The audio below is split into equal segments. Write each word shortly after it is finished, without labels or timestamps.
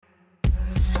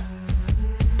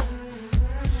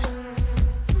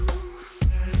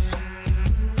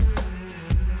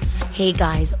Hey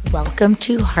guys, welcome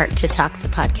to Heart to Talk, the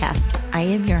podcast. I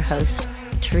am your host,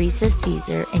 Teresa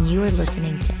Caesar, and you are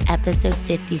listening to episode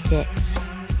 56.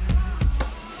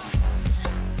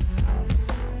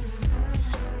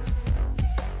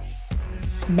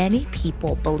 Many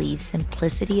people believe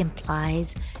simplicity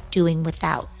implies doing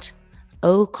without.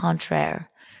 Au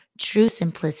contraire, true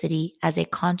simplicity as a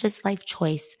conscious life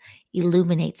choice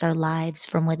illuminates our lives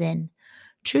from within.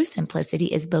 True simplicity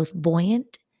is both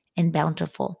buoyant and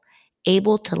bountiful,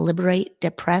 able to liberate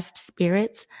depressed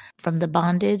spirits from the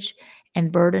bondage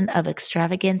and burden of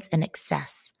extravagance and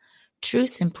excess. True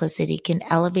simplicity can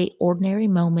elevate ordinary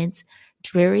moments,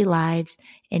 dreary lives,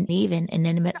 and even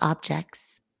inanimate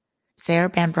objects. Sarah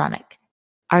Bandronic,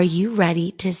 are you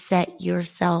ready to set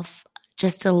yourself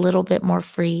just a little bit more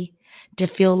free, to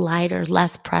feel lighter,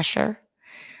 less pressure?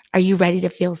 Are you ready to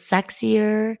feel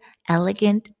sexier,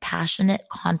 elegant, passionate,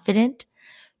 confident,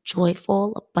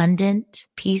 joyful, abundant,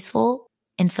 peaceful,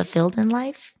 and fulfilled in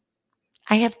life?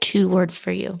 I have 2 words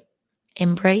for you.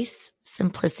 Embrace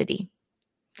simplicity.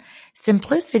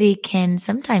 Simplicity can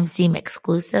sometimes seem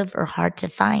exclusive or hard to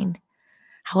find.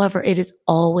 However, it is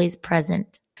always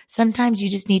present. Sometimes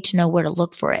you just need to know where to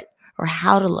look for it or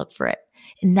how to look for it.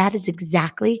 And that is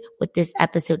exactly what this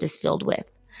episode is filled with.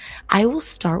 I will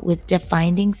start with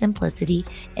defining simplicity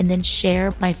and then share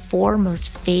my 4 most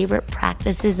favorite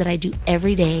practices that I do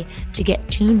every day to get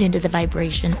tuned into the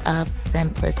vibration of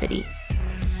simplicity.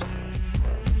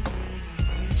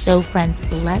 So friends,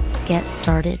 let's get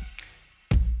started.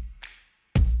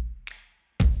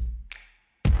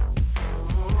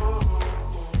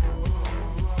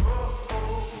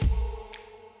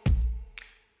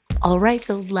 All right,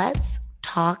 so let's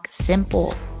talk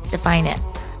simple. Define it.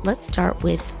 Let's start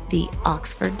with the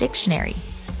Oxford Dictionary.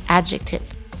 Adjective,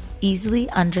 easily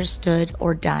understood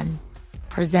or done.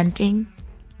 Presenting,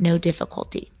 no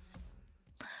difficulty.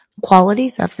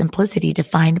 Qualities of simplicity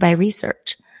defined by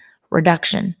research.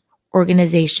 Reduction,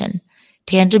 organization,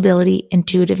 tangibility,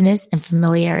 intuitiveness, and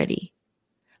familiarity.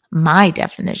 My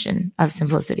definition of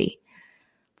simplicity.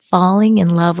 Falling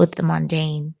in love with the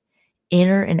mundane,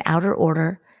 inner and outer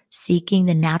order, seeking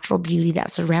the natural beauty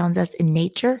that surrounds us in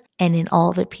nature and in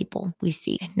all the people we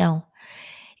see. No,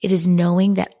 it is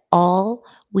knowing that all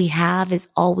we have is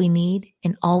all we need,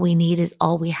 and all we need is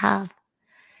all we have,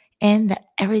 and that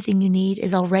everything you need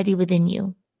is already within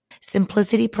you.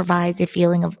 Simplicity provides a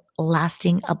feeling of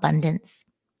lasting abundance.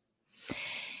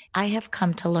 I have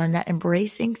come to learn that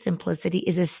embracing simplicity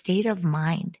is a state of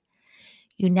mind.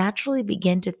 You naturally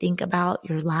begin to think about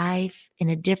your life in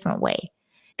a different way.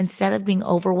 Instead of being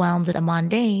overwhelmed with the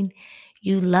mundane,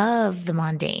 you love the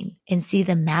mundane and see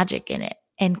the magic in it.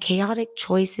 And chaotic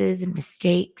choices and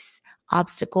mistakes,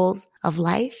 obstacles of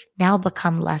life now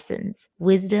become lessons,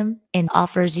 wisdom, and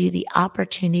offers you the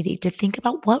opportunity to think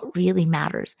about what really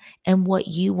matters and what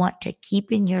you want to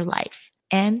keep in your life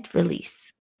and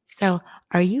release. So,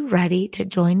 are you ready to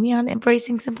join me on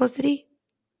embracing simplicity?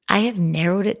 I have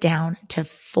narrowed it down to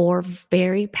 4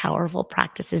 very powerful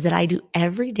practices that I do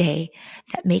every day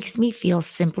that makes me feel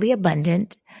simply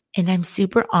abundant, and I'm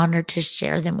super honored to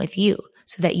share them with you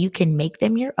so that you can make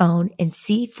them your own and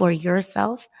see for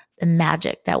yourself the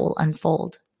magic that will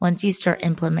unfold once you start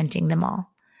implementing them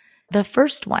all. The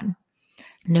first one,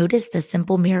 notice the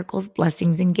simple miracles,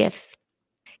 blessings, and gifts.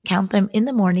 Count them in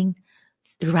the morning,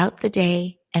 throughout the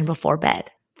day, and before bed.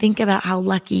 Think about how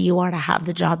lucky you are to have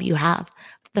the job you have,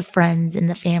 the friends and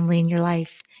the family in your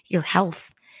life, your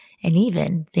health, and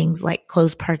even things like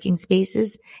closed parking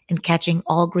spaces and catching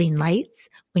all green lights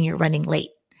when you're running late,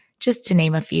 just to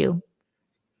name a few.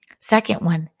 Second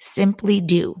one, simply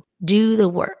do. Do the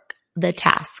work, the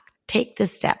task. Take the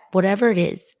step, whatever it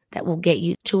is that will get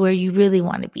you to where you really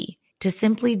want to be. To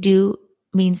simply do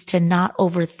means to not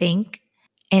overthink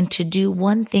and to do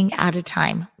one thing at a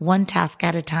time, one task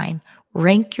at a time.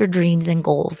 Rank your dreams and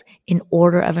goals in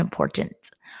order of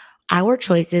importance. Our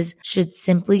choices should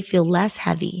simply feel less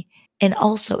heavy. And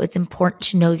also, it's important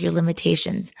to know your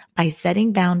limitations by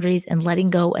setting boundaries and letting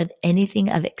go of anything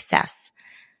of excess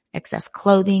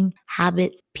clothing,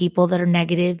 habits, people that are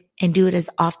negative, and do it as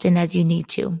often as you need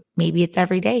to. Maybe it's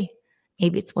every day.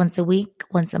 Maybe it's once a week,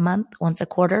 once a month, once a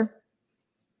quarter.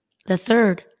 The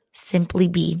third, simply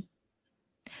be.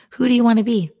 Who do you want to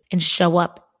be? And show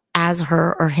up as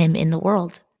her or him in the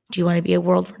world. Do you want to be a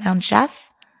world-renowned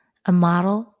chef, a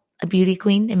model, a beauty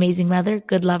queen, amazing mother,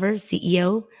 good lover,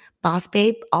 CEO, boss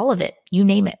babe, all of it, you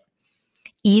name it.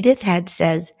 Edith Head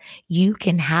says you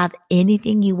can have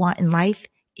anything you want in life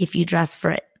if you dress for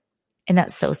it. And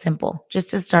that's so simple. Just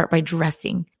to start by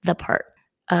dressing the part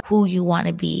of who you want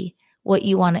to be, what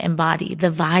you want to embody,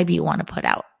 the vibe you want to put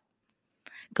out.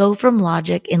 Go from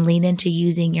logic and lean into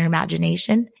using your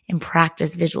imagination and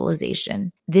practice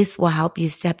visualization. This will help you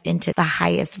step into the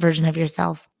highest version of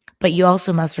yourself. But you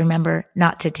also must remember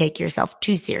not to take yourself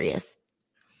too serious.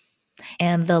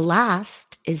 And the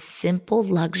last is simple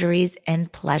luxuries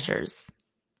and pleasures.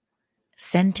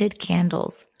 Scented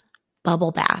candles,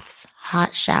 bubble baths,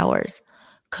 hot showers,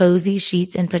 cozy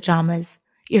sheets and pajamas,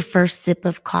 your first sip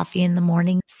of coffee in the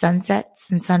morning,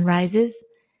 sunsets and sunrises,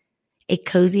 a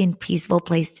cozy and peaceful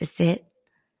place to sit,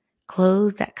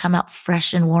 clothes that come out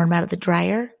fresh and warm out of the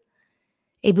dryer,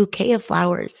 a bouquet of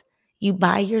flowers you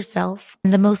buy yourself.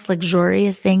 And the most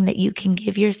luxurious thing that you can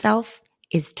give yourself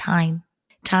is time.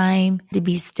 Time to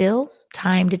be still,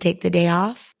 time to take the day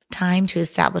off, time to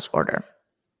establish order.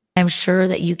 I'm sure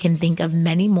that you can think of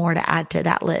many more to add to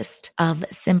that list of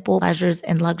simple pleasures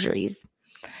and luxuries.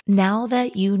 Now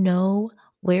that you know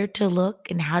where to look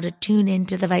and how to tune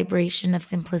into the vibration of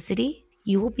simplicity,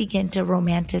 you will begin to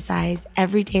romanticize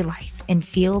everyday life and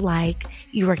feel like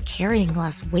you are carrying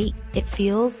less weight. It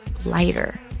feels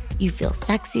lighter. You feel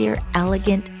sexier,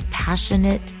 elegant,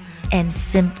 passionate, and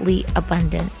simply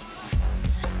abundant.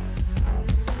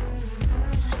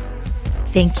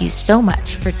 Thank you so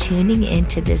much for tuning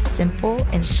into this simple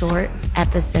and short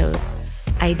episode.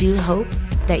 I do hope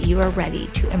that you are ready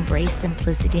to embrace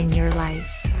simplicity in your life.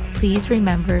 Please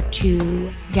remember to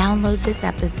download this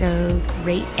episode,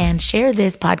 rate, and share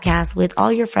this podcast with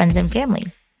all your friends and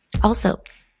family. Also,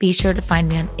 be sure to find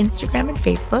me on Instagram and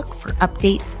Facebook for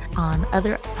updates on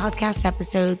other podcast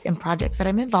episodes and projects that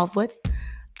I'm involved with.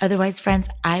 Otherwise, friends,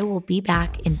 I will be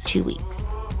back in 2 weeks.